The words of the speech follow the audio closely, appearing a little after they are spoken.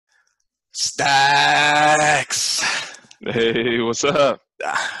Stacks. Hey, what's up?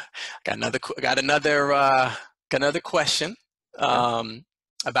 Got another question Yeah. um,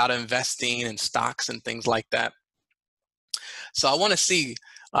 about investing and stocks and things like that. So I want to see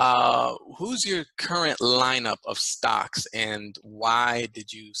who's your current lineup of stocks and why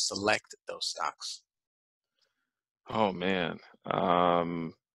did you select those stocks? Oh man.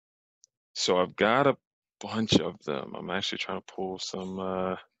 Um, so I've got a bunch of them. I'm actually trying to pull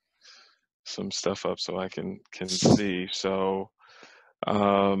some stuff up so I can see. So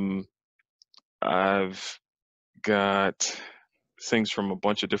um I've got things from a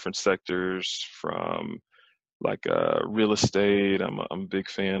bunch of different sectors, from like real estate. I'm a big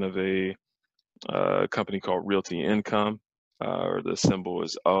fan of a company called Realty Income, or the symbol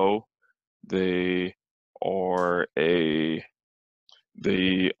is O. They are a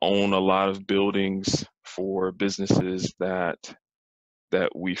They own a lot of buildings for businesses that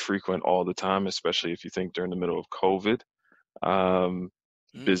we frequent all the time, especially if you think during the middle of COVID. Um,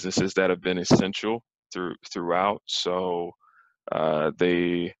 Mm, Businesses that have been essential throughout. So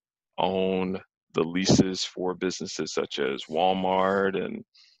they own the leases for businesses such as Walmart and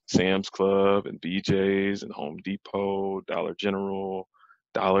Sam's Club and BJ's and Home Depot, Dollar General,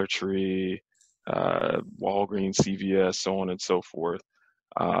 Dollar Tree, Walgreens, CVS, so on and so forth.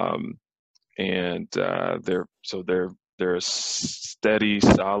 Um, and they're a steady,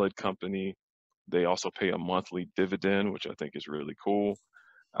 solid company. They also pay a monthly dividend, which I think is really cool,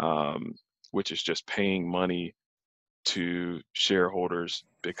 um, which is just paying money to shareholders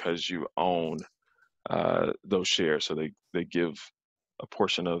because you own those shares. So they give a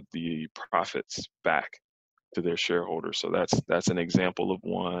portion of the profits back to their shareholders. So that's an example of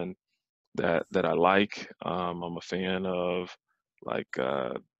one that I like. I'm a fan of like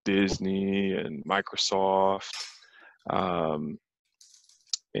Disney and Microsoft, um,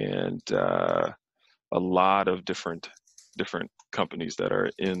 and a lot of different companies that are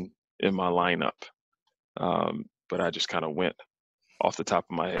in my lineup. But I just kind of went off the top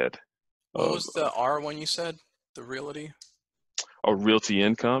of my head what of was the R one you said? The realty? Realty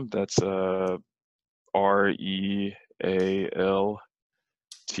Income. That's REALTY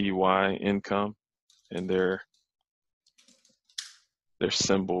income, and their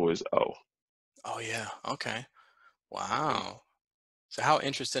symbol is O. Oh yeah. Okay. Wow. So how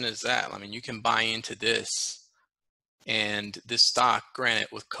interesting is that? I mean, you can buy into this and this stock, granted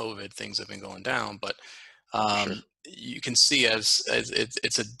with COVID, things have been going down, but For sure. you can see as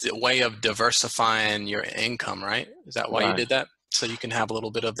it's a way of diversifying your income, right? Is that why you Right. did that? So you can have a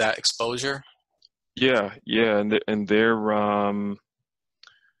little bit of that exposure? Yeah, yeah, and they're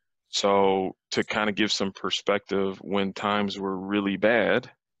so to kind of give some perspective, when times were really bad,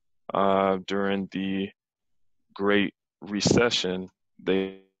 during the Great Recession,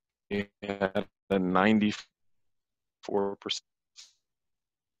 they had a 94%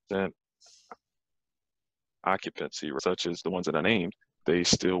 occupancy, such as the ones that I named. They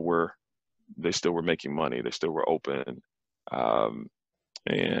still were they still were making money. They still were open, um,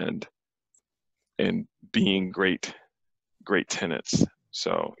 and and being great tenants.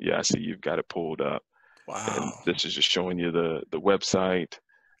 So yeah, I see you've got it pulled up, and Wow. this is just showing you the website.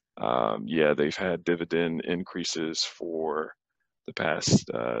 Yeah, they've had dividend increases for the past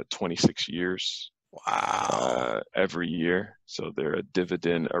 26 years, Wow. every year. So they're a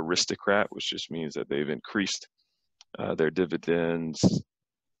dividend aristocrat, which just means that they've increased their dividends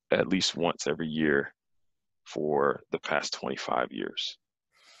at least once every year for the past 25 years.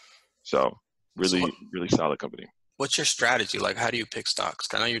 So So really solid company. what's your strategy? Like, how do you pick stocks?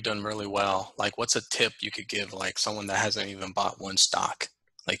 'Cause I know you've done really well. Like, what's a tip you could give, like someone that hasn't even bought one stock?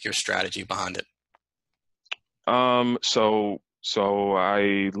 Like your strategy behind it. So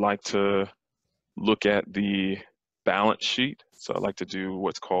I like to look at the balance sheet. So I like to do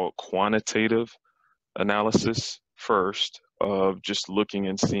what's called quantitative analysis first, of just looking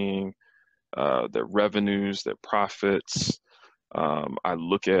and seeing their revenues, their profits. I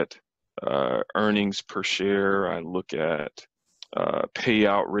look at earnings per share. I look at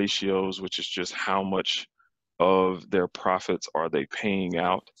payout ratios, which is just how much of their profits are they paying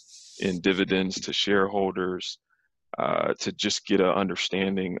out in dividends to shareholders, to just get an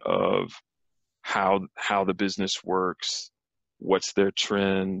understanding of how the business works, what's their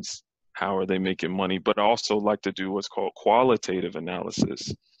trends, how are they making money. But I also like to do what's called qualitative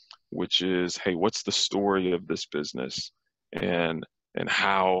analysis, which is, hey, what's the story of this business, and and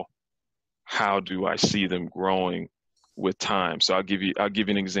how do I see them growing with time. So I'll give you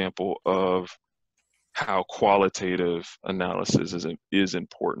an example of how qualitative analysis is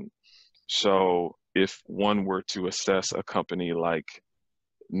important. So if one were to assess a company like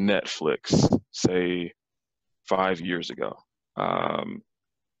Netflix, say 5 years ago,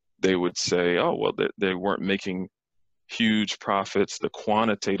 they would say, oh, well, they weren't making huge profits. The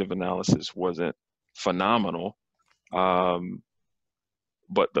quantitative analysis wasn't phenomenal. Um,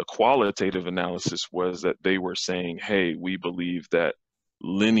 but the qualitative analysis was that they were saying, hey, we believe that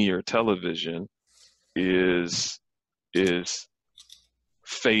linear television is is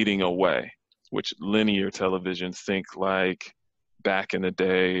fading away, which linear television, think like back in the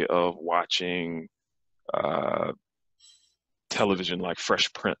day of watching uh, television like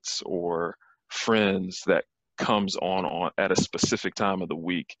Fresh Prince or Friends that comes on at a specific time of the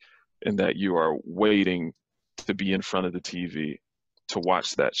week, and that you are waiting to be in front of the TV to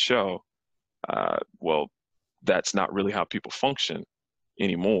watch that show. Well, that's not really how people function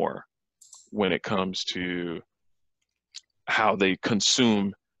anymore when it comes to how they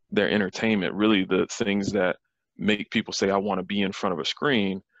consume their entertainment. Really, the things that make people say, I want to be in front of a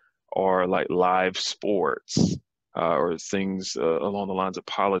screen are like live sports, or things along the lines of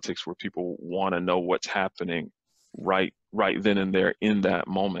politics, where people want to know what's happening right then and there in that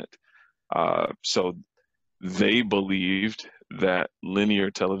moment. So they believed that linear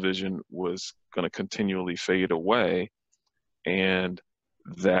television was going to continually fade away, and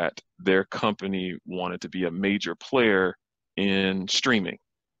that their company wanted to be a major player in streaming.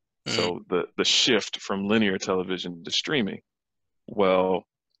 Mm. So the shift from linear television to streaming. Well,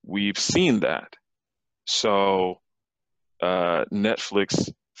 we've seen that. So Netflix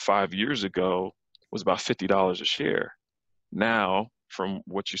 5 years ago was about $50 a share. Now, from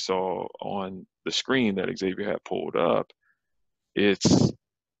what you saw on the screen that Xavier had pulled up, it's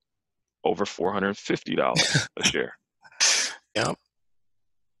over $450 a share. Yep.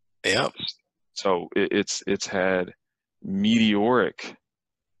 Yep. So it's had meteoric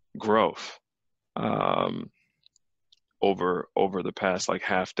growth, um, over the past like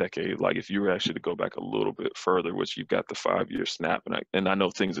half decade. Like if you were actually to go back a little bit further, which you've got the 5 year snap, and I know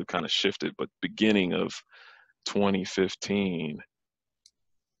things have kind of shifted, but beginning of 2015,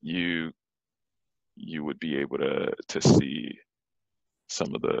 you you would be able to see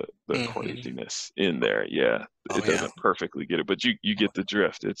some of the Hmm. craziness in there. Yeah, Oh it yeah. doesn't perfectly get it, but you get the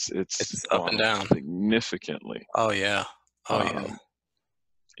drift. It's It's up gone and up down. significantly. Oh yeah. Oh yeah. Um,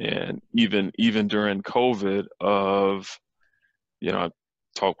 and even during COVID, I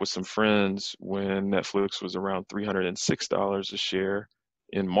talked with some friends when Netflix was around $306 a share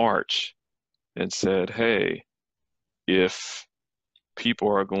in March, and said, hey, if people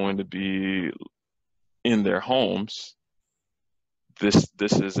are going to be in their homes, this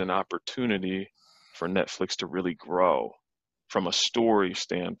is an opportunity for Netflix to really grow from a story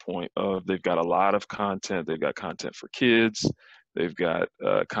standpoint. Of they've got a lot of content. They've got content for kids. They've got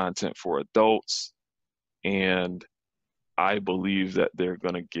content for adults, and I believe that they're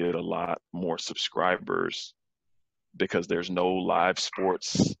going to get a lot more subscribers because there's no live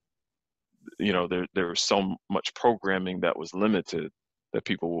sports. There was so much programming that was limited that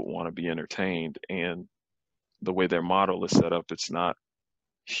people would want to be entertained, and the way their model is set up, it's not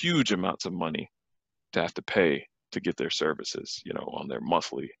huge amounts of money to have to pay to get their services, on their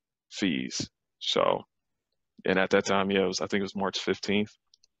monthly fees. So, and at that time, yeah, I think it was March 15th,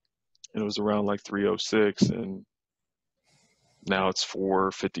 and it was around like 306, and now it's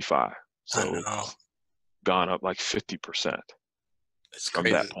 455. I So know. it's gone up like 50% It's from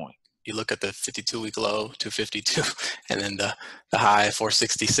that crazy. point. You look at the 52-week low, 252, and then the high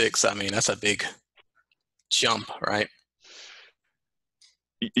 466. I mean, that's a big jump, right?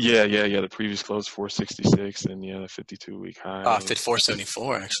 Yeah. The previous close 466, and yeah, the 52-week high. Fit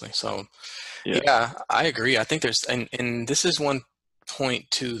 474 actually. So Yeah. yeah, I agree. I think there's and this is one point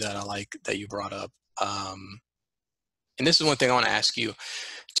too that I like that you brought up. And this is one thing I want to ask you.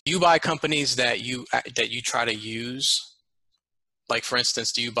 Do you buy companies that you try to use? Like for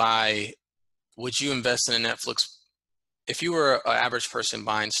instance, would you invest in a Netflix if you were an average person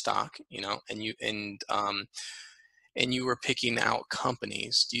buying stock, and you were picking out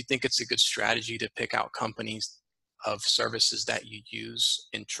companies? Do you think it's a good strategy to pick out companies of services that you use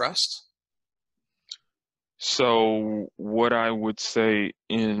and trust? So what I would say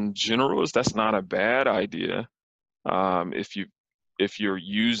in general is that's not a bad idea. If you're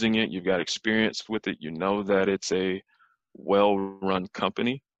using it, you've got experience with it, you know that it's a well-run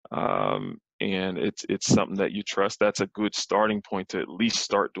company, and it's something that you trust. That's a good starting point to at least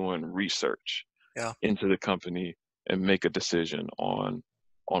start doing research Yeah. into the company and make a decision on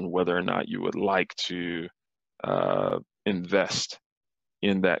whether or not you would like to invest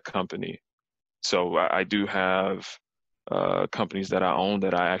in that company. So I do have companies that I own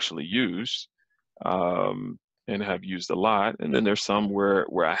that I actually use. Um, and have used a lot. And then there's some where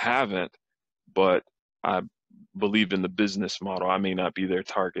I haven't, but I believe in the business model. I may not be their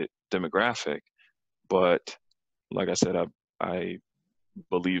target demographic, but like I said, I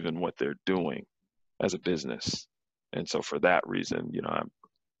believe in what they're doing as a business. And so for that reason, I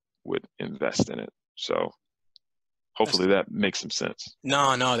would invest in it. So That's, hopefully that makes some sense.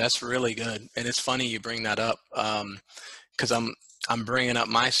 no, that's really good. And it's funny you bring that up. Because I'm bringing up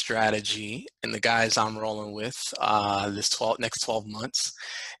my strategy and the guys I'm rolling with this next 12 months,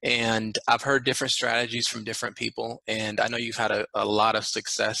 and I've heard different strategies from different people, and I know you've had a lot of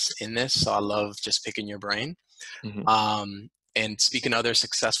success in this, so I love just picking your brain. Hmm. And speaking to other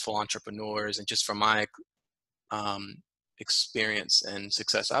successful entrepreneurs, and just from my um, experience and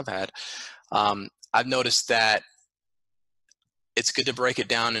success I've had, I've noticed that it's good to break it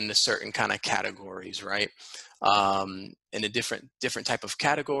down into certain kind of categories, right? In a different type of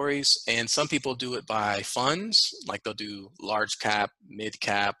categories. And some people do it by funds, like they'll do large cap, mid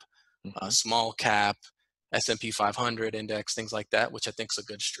cap, Hmm. small cap, S&P 500 index, things like that, which I think is a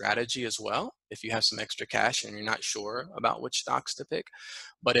good strategy as well. If you have some extra cash and you're not sure about which stocks to pick,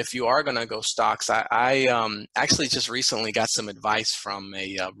 but if you are going to go stocks, I actually just recently got some advice from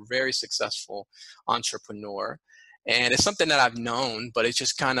a very successful entrepreneur. And it's something that I've known, but it's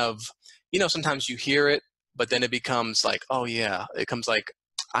just kind of, sometimes you hear it, but then it becomes like, oh yeah, it comes like,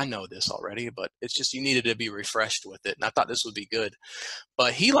 I know this already, but it's just you needed to be refreshed with it. And I thought this would be good.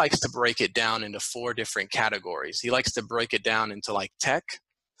 But he likes to break it down into 4 different categories. He likes to break it down into like tech,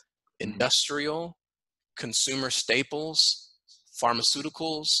 Hmm. industrial, consumer staples,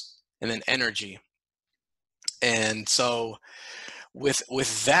 pharmaceuticals, and then energy. And so with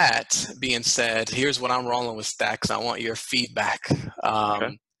that being said, here's what I'm rolling with, Stacks. I want your feedback.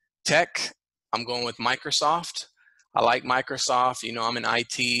 Okay. Tech, I'm going with Microsoft. I like Microsoft. I'm in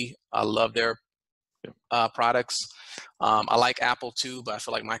IT. I love their Yeah. products. I like Apple too, but I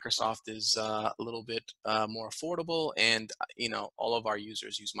feel like Microsoft is a little bit more affordable. And all of our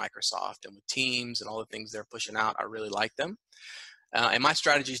users use Microsoft, and with Teams and all the things they're pushing out, I really like them. And my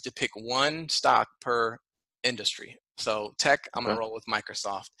strategy is to pick one stock per industry. So tech, I'm going to Okay. roll with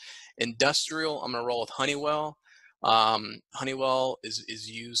Microsoft. Industrial, I'm going to roll with Honeywell. Honeywell is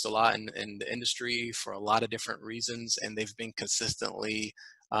used a lot in the industry for a lot of different reasons, and they've been consistently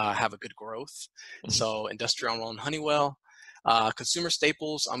have a good growth. Hmm. So industrial, I'm rolling Honeywell. Consumer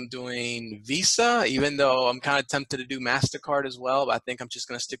staples, I'm doing Visa, even though I'm kind of tempted to do MasterCard as well, but I think I'm just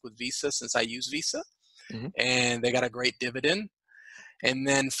going to stick with Visa since I use Visa, Hmm. and they got a great dividend. And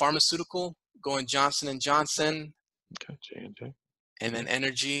then pharmaceutical, going Johnson and Johnson, Okay. J&J. and Yeah. then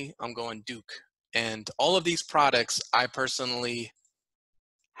energy, I'm going Duke. And all of these products, I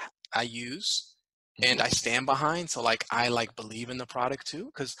use and Hmm. I stand behind. So like I like believe in the product too.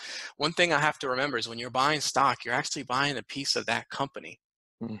 Because one thing I have to remember is when you're buying stock, you're actually buying a piece of that company.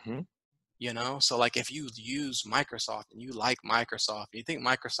 Hmm. So like if you use Microsoft and you like Microsoft, you think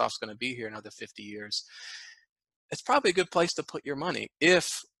Microsoft's going to be here another 50 years, it's probably a good place to put your money.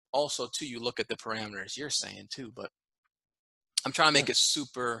 If also too you look at the parameters you're saying too, but I'm trying to Yeah. make it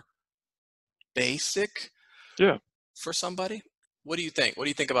super basic Yeah. for somebody. What do you think? What do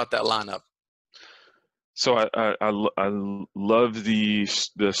you think about that lineup? So I love the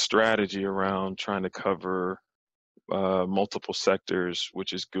strategy around trying to cover multiple sectors,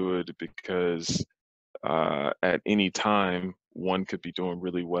 which is good because at any time one could be doing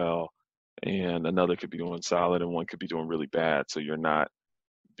really well and another could be doing solid and one could be doing really bad. So you're not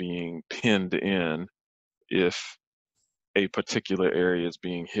being pinned in if a particular area is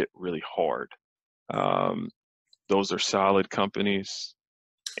being hit really hard. Um, those are solid companies.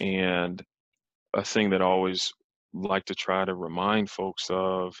 And a thing that I always like to try to remind folks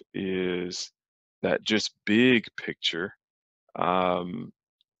of is that just big picture, um,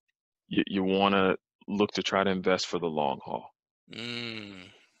 you want to look to try to invest for the long haul Mm,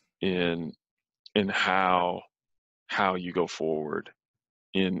 in in how you go forward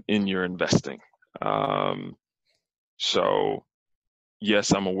in your investing. Um, so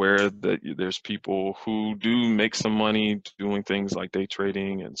yes, I'm aware that there's people who do make some money doing things like day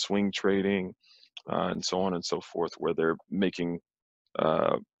trading and swing trading and so on and so forth, where they're making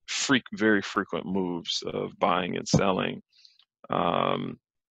uh, very frequent moves of buying and selling. Um,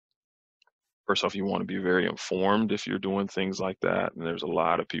 First off, you want to be very informed if you're doing things like that, and there's a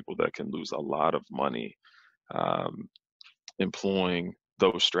lot of people that can lose a lot of money um, employing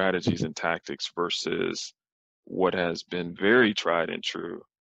those strategies and tactics versus what has been very tried and true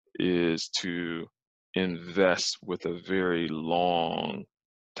is to invest with a very long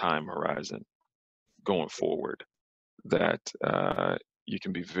time horizon going forward that you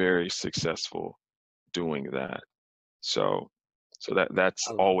can be very successful doing that. So that's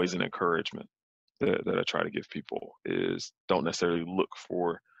I love always that. an encouragement that I try to give people is don't necessarily look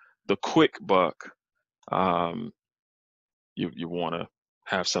for the quick buck. Um, you want to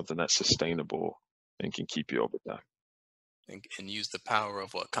have something that's sustainable and can keep you over time. And use the power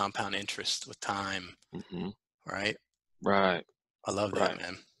of what compound interest with time, Hmm. right? Right, I love that, right,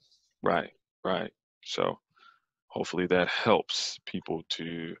 man. right, right. So hopefully that helps people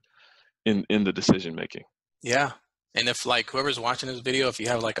to in the decision making. Yeah. And if like whoever's watching this video, if you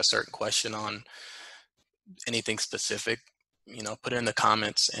have like a certain question on anything specific, put it in the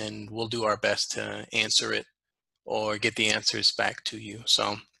comments and we'll do our best to answer it or get the answers back to you.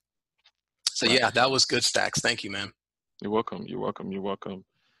 So Right. yeah, that was good, Stacks. Thank you, man. You're welcome. You're welcome. You're welcome.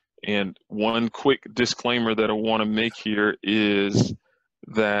 And one quick disclaimer that I want to make here is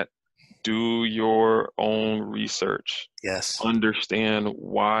that do your own research. Yes. Understand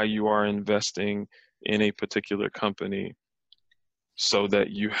why you are investing in a particular company so that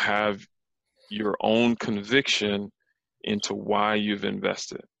you have your own conviction into why you've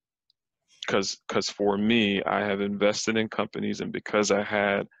invested. Because for me, I have invested in companies, and because I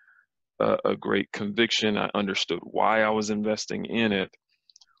had a great conviction, I understood why I was investing in it.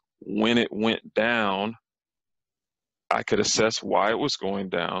 When it went down, I could assess why it was going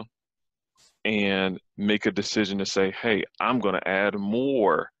down and make a decision to say, hey, I'm going to add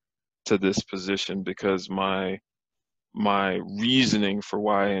more to this position because my reasoning for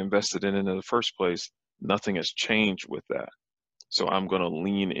why I invested in it in the first place, nothing has changed with that. So I'm going to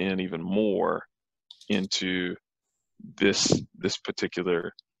lean in even more into this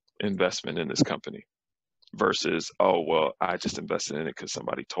particular investment in this company versus, oh, well, I just invested in it because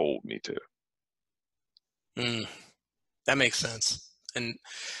somebody told me to. Mm, that makes sense. And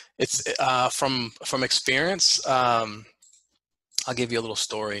it's from experience. I'll give you a little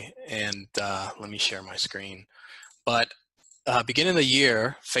story, and let me share my screen. But beginning of the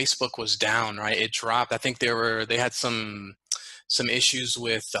year, Facebook was down, right? It dropped. I think they had some issues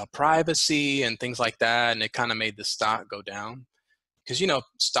with privacy and things like that, and it kind of made the stock go down because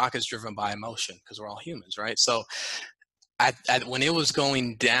stock is driven by emotion because we're all humans, right? So when it was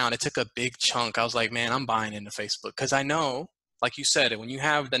going down, it took a big chunk. I was like, man, I'm buying into Facebook because I know, like you said, when you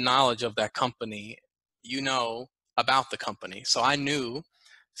have the knowledge of that company, you know about the company. So I knew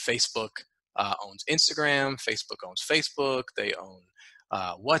Facebook owns Instagram, Facebook owns Facebook, they own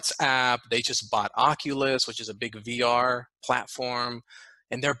WhatsApp, they just bought Oculus, which is a big VR platform,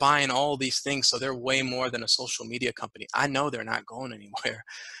 and they're buying all these things. So they're way more than a social media company. I know they're not going anywhere.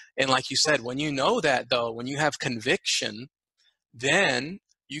 And like you said, when you know that, though, when you have conviction, then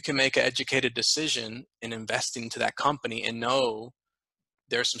you can make an educated decision in investing into that company and know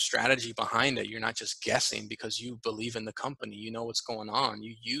there's some strategy behind it. You're not just guessing because you believe in the company. You know what's going on.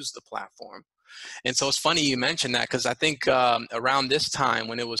 You use the platform. And so it's funny you mentioned that because I think around this time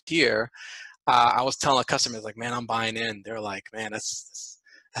when it was here, I was telling customers like, man, I'm buying in. They're like, man, that's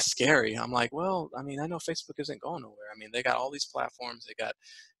scary. I'm like, well, I mean, I know Facebook isn't going nowhere. I mean, they got all these platforms. They got,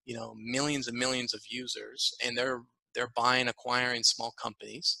 millions and millions of users, and they're buying, acquiring small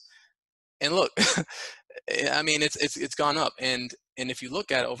companies. And look, I mean, it's gone up. And if you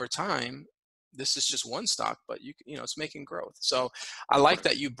look at it over time, this is just one stock, but it's making growth. So I like Right.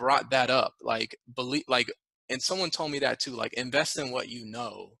 that you brought that up. Like believe, like, and someone told me that too. Like invest in what you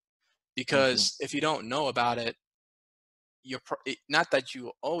know, Hmm. because if you don't know about it, not that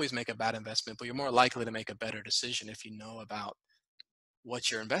you always make a bad investment, but you're more likely to make a better decision if you know about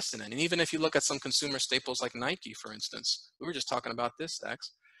what you're investing in. And even if you look at some consumer staples like Nike, for instance, we were just talking about this,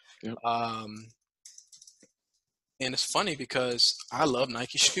 Dax. Yep. Um, and it's funny because I love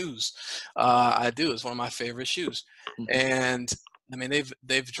Nike shoes. I do. It's one of my favorite shoes. Hmm. And I mean,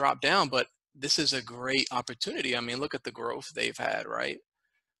 they've dropped down, but this is a great opportunity. I mean, look at the growth they've had, right?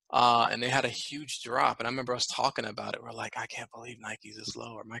 And they had a huge drop. And I remember us talking about it. We're like, I can't believe Nike's this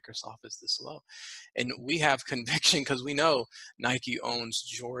low or Microsoft is this low. And we have conviction because we know Nike owns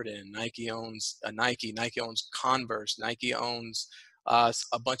Jordan, Nike owns Nike owns Converse, Nike owns a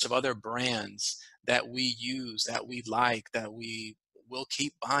bunch of other brands that we use, that we like, that we will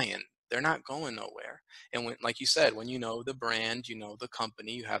keep buying. They're not going nowhere. And when, like you said, when you know the brand, you know the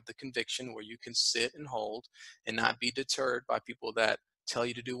company, you have the conviction where you can sit and hold and not be deterred by people that tell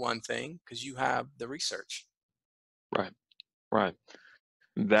you to do one thing because you have the research. Right. Right.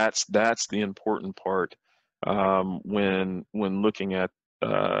 That's the important part when looking at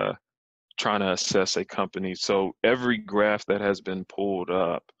uh, trying to assess a company. So every graph that has been pulled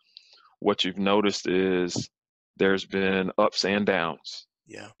up, what you've noticed is there's been ups and downs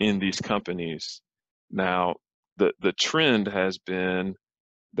Yeah. in these companies. Now, the trend has been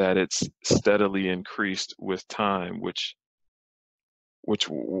that it's steadily increased with time, which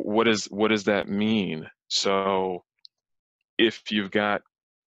what does that mean? So if you've got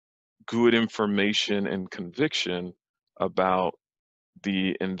good information and conviction about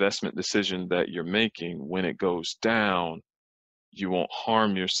the investment decision that you're making, when it goes down, you won't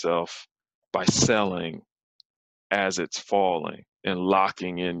harm yourself by selling as it's falling and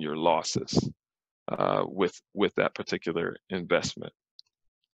locking in your losses with that particular investment.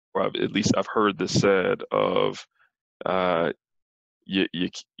 Or at least I've heard this said of uh, you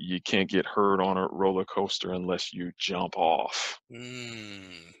can't get hurt on a roller coaster unless you jump off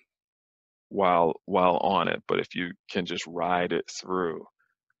Mm, while on it. But if you can just ride it through,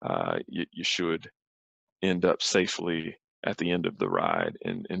 you should end up safely at the end of the ride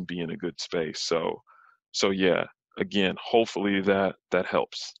and be in a good space. So yeah, again, hopefully that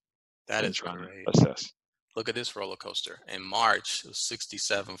helps that in is trying to great. assess. Look at this roller coaster. In March, it was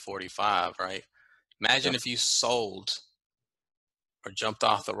 67.45, right? Imagine Yep, if you sold or jumped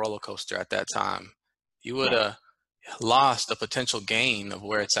off the roller coaster at that time. You would right, have lost a potential gain of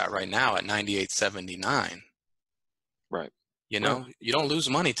where it's at right now at 98.79. right, You right, know, you don't lose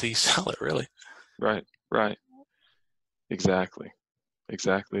money till you sell it, really. right, right. Exactly,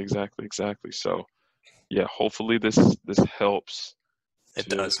 exactly. So yeah, hopefully this helps It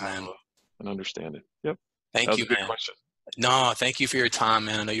to does, have man. an understanding. Yep, that Thank was you, a good man. question. No, thank you for your time,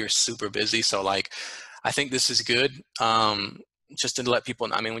 man. I know you're super busy, so like, I think this is good. Just to let people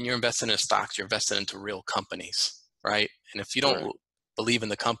know, I mean, when you're investing in stocks, you're investing into real companies, right? And if you Right. don't believe in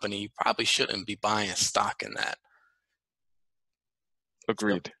the company, you probably shouldn't be buying stock in that. So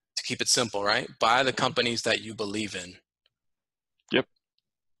Agreed. to keep it simple, right? Buy the Mhm. companies that you believe in. Yep.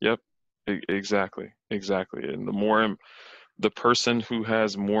 Yep. Exactly. And the person who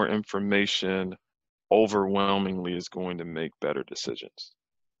has more information overwhelmingly is going to make better decisions.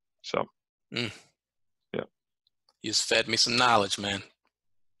 So, Mm, yeah. you just fed me some knowledge, man.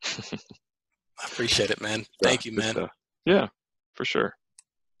 I appreciate it, man. Stuff. Thank you, Good man. stuff. Yeah, for sure.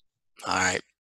 All right.